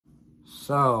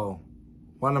So,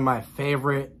 one of my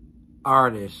favorite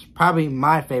artists, probably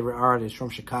my favorite artist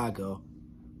from Chicago,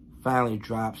 finally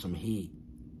dropped some heat.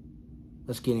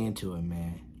 Let's get into it,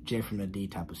 man. J from the D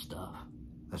type of stuff.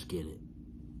 Let's get it.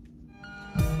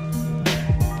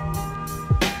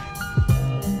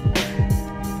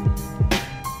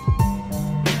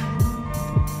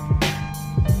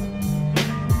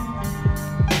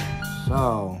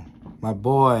 So, my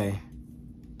boy,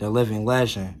 the living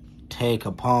legend, Tay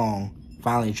Capone,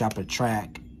 finally dropped a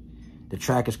track. The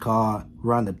track is called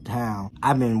Run the Town.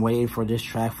 I've been waiting for this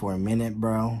track for a minute,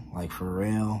 bro. Like, for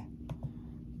real.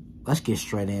 Let's get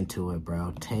straight into it,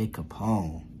 bro. Tay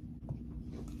Capone.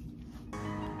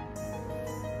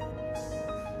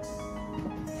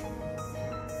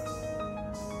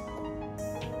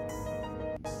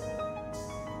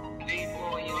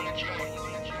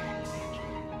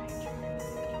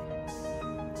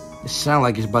 It sounds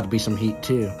like it's about to be some heat,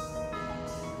 too.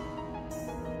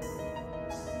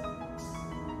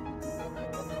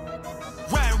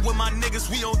 Riding with my niggas,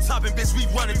 we on top and bitch, we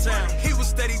running town. He was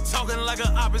steady talking like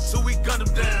an op until we gunned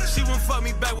him down. She wouldn't fuck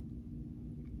me back.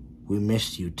 We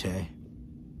missed you, Tay.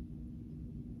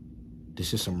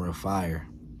 This is some real fire.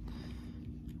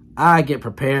 I get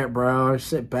prepared, bro.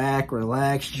 Sit back,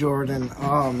 relax, Jordan.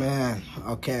 Oh, man.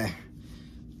 Okay.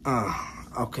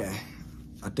 Okay.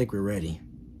 I think we're ready.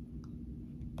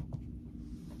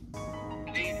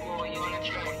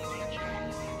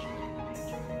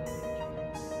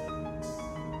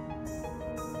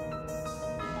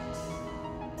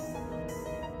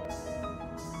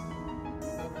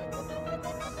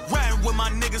 With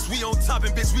my niggas, we on top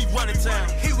and bitch, we running town.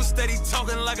 He was steady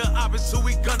talking like an op until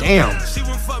we gunned him down. She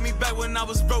wouldn't fuck me back when I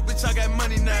was broke, bitch, I got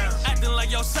money now. Acting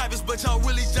like y'all savage, but y'all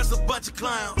really just a bunch of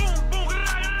clowns.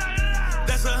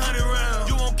 That's 100 rounds.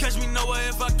 You won't catch me nowhere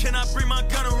if I cannot bring my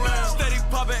gun around. Steady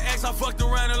popping X, I fucked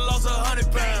around and lost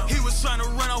 100 pounds. He was trying to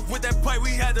run off with that pipe,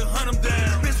 we had to hunt him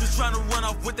down. Bitch was trying to run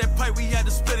off with that pipe, we had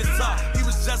to split his top. He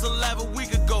was just alive a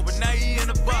week ago, but now he in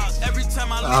the box. Every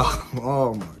time I leave.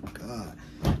 Oh my God.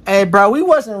 Hey, bro, we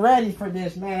wasn't ready for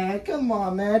this, man. Come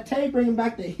on, man. Tay bringing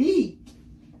back the heat.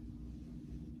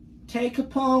 Tay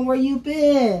Capone, where you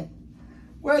been?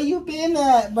 Where you been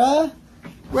at, bro?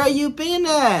 Where you been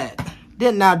at?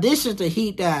 Now, this is the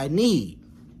heat that I need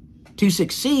to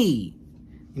succeed.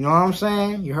 You know what I'm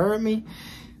saying? You heard me?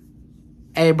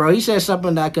 Hey, bro, he said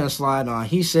something that I couldn't slide on.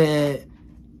 He said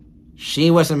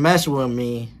she wasn't messing with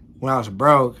me when I was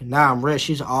broke. Now I'm rich.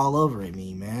 She's all over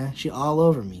me, man. She all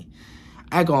over me.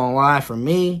 I ain't gonna lie, for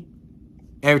me,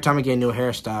 every time I get a new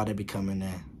hairstyle, they be coming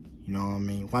in. You know what I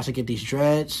mean? Once I get these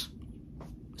dreads,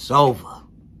 it's over.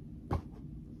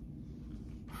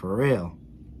 For real.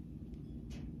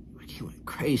 He went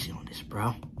crazy on this,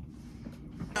 bro.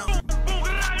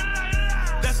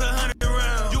 That's 100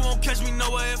 rounds. You won't catch me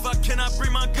nowhere if I cannot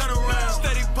bring my gun around.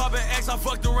 Steady popping X, I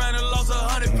fucked around and lost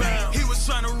 100 pounds. He was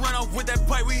trying to run off with that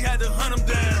pipe, we had to hunt him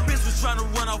down. Bitch was trying to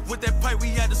run off with that pipe, we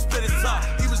had to split his top.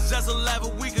 He was just alive a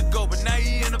week ago, but now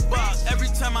he in the box. Every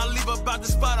time I leave about the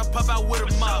spot, I pop out with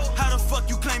a mop. How the fuck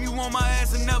you claim you want my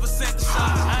ass and never sent the shot?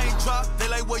 I ain't dropped, they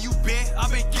like where you been, I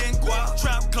been getting guap.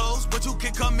 Trap closed, but you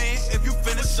can come in if you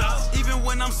finish up. Even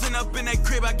when I'm sitting up in that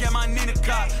crib, I get my Nina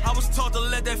caught. I was taught to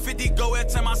let that 50 go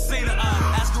every time I seen her.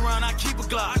 Ask around, I keep a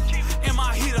Glock. In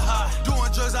my heater hot.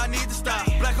 Doing drugs, I need to stop.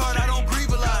 Black heart, I don't breathe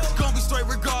a lot. Gonna be straight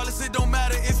regardless, it don't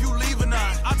matter if you leave or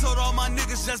not. I told all my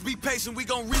niggas, just be patient, we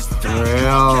gon' reach the top.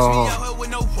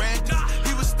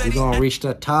 We gonna reach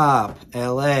the top,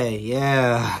 LA,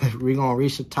 yeah. We gonna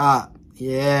reach the top,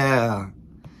 yeah.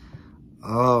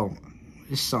 Oh,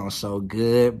 this song's so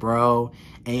good, bro.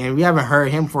 And we haven't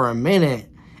heard him for a minute,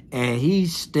 and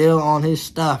he's still on his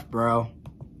stuff, bro.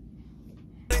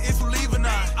 If you leave or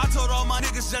not, I told all my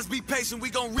niggas just be patient, we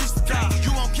gon' reach the top.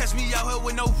 You won't catch me out here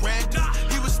with no random.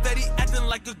 He was steady acting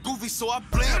like a goofy, so I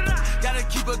blamed him. Gotta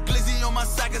keep a glizzy on my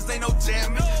side, cause they no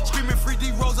jamming. Screaming free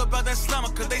D-Rose about that slammer,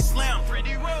 cause they slam.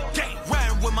 Gang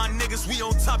riding with my niggas, we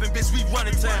on top and bitch, we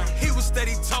running town. He was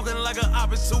steady talking like an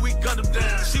op until we gunned him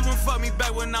down. She wouldn't fuck me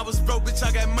back when I was broke, bitch,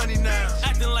 I got money now.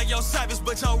 Acting like y'all savage,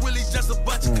 but y'all really just a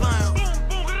bunch of clowns.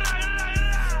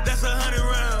 That's 100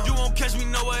 rounds. You won't catch me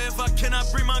nowhere if I cannot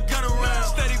bring my gun around.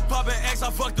 Steady popping X,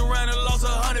 I fucked around and lost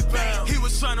 100 pounds. He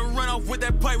was trying to run off with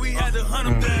that pipe, we had to hunt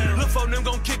him down. Look for them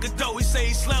gon' kick a dough, we say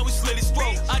he slam, we slit his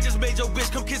throat. I just made your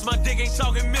bitch come kiss my dick, ain't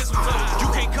talking mistletoe.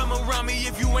 You can't come around me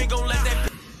if you ain't gon' let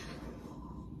that.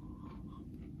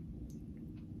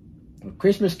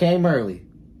 Christmas came early.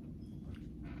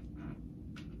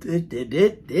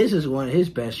 This is one of his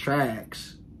best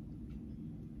tracks.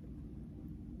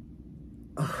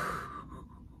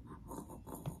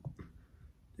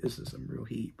 This is some real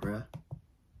heat, bruh.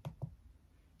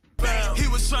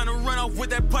 was trying to run off with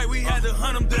that pipe, we had to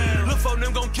hunt him down. Look for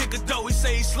them gon' kick a dough, we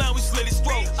say he slam, we slit his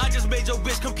throat. I just made your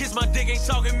bitch come kiss my dick, ain't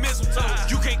talking mistletoe.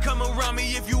 You can't come around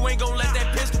me if you ain't gon' let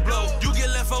that pistol blow. You get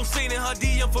left on scene in her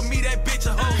DM, for me that bitch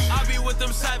a hoe. I be with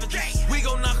them savages, we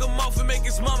gon' knock him off and make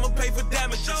his mama pay for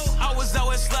damages. I was out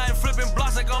here sliding, flipping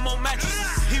blocks like I'm on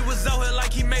mattresses. He was out here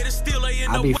like he made a steal.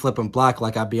 I be flipping block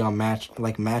like I be on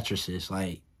mattresses,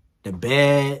 like the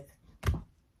bed,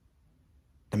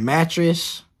 the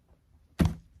mattress. Oh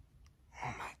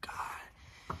my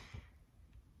God.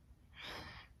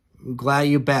 I'm glad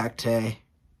you back, Tay.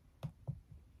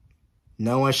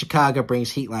 No one in Chicago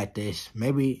brings heat like this.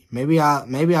 Maybe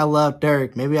I love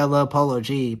Dirk, maybe I love Polo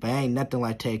G, but ain't nothing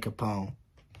like Tay Capone.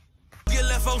 Get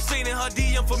left on scene in her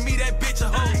DM, for me that bitch a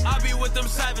hoe. I be with them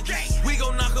savages, we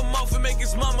gon' knock him off and make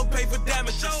his mama pay for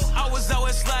damages. I was out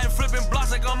here sliding, flipping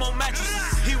blocks like I'm on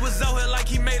mattresses. He was out here like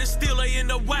he made a steal, they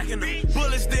end up whacking him.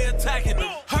 Bullets, they attacking him.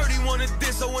 Heard he wanted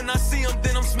this, so when I see him,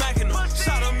 then I'm smacking him.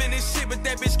 Shot him in his shit, but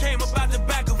that bitch came up out the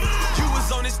back of him. You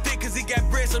was on his dick cause he got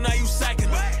bread, so now you sacking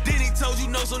him. Then he told you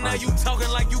no, so now you talking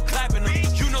like you clapping him.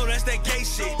 You know that's that gay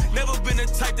shit. Never been the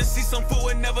type to see some fool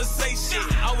and never say shit.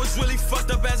 I was really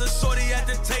fucked up as a shorty, had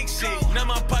to take shit. Now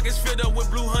my pockets filled up with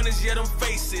blue hunters, yeah, them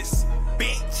faces.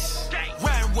 Bitch.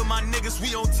 Riding with my niggas,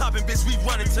 we on top and bitch, we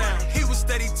running town. He was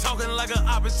steady talking like an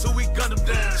op until we gunned him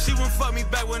down. She wouldn't fuck me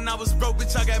back when I was broke,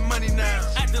 bitch, I got money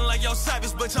now. Acting like y'all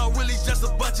savage, but y'all really just a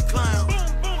bunch of clowns.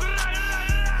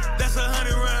 That's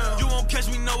 100 rounds. You won't catch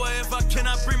me nowhere if I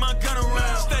cannot bring my gun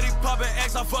around. Steady popping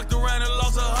X, I fucked around and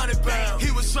lost 100 pounds.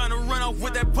 He was trying to run off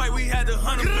with that pipe, we had to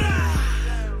hunt him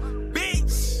down.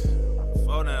 Bitch.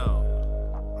 Fall down.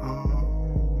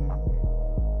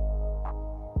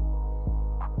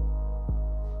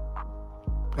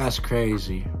 That's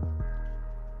crazy.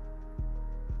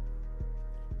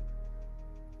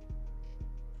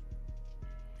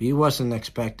 He wasn't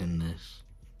expecting this.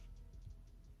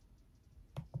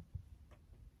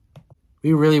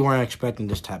 We really weren't expecting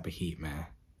this type of heat, man.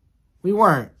 We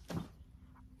weren't.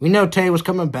 We know Tay was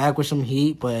coming back with some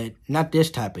heat, but not this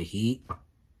type of heat.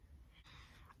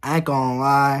 I ain't gonna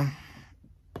lie.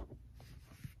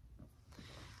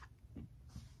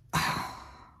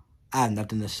 I have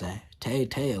nothing to say. Tay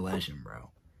a legend, bro.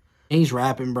 He's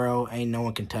rapping, bro. Ain't no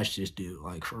one can touch this dude.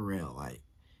 Like, for real. Like,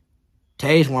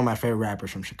 Tay's one of my favorite rappers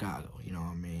from Chicago. You know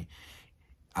what I mean?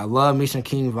 I love me some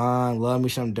King Von. Love me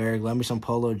some Dirk. Love me some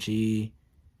Polo G.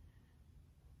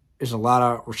 There's a lot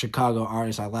of Chicago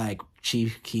artists I like.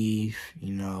 Chief Keef,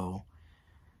 you know.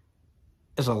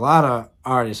 There's a lot of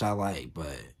artists I like,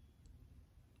 but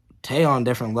Tay on a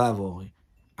different level.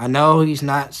 I know he's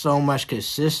not so much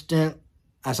consistent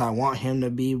as I want him to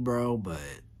be, bro, but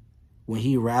when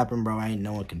he rapping, bro, ain't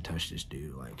no one can touch this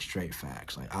dude. Like, straight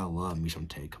facts. Like, I love me some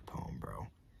Tay Capone, bro.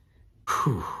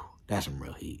 Whew, that's some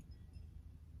real heat.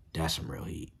 That's some real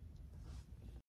heat.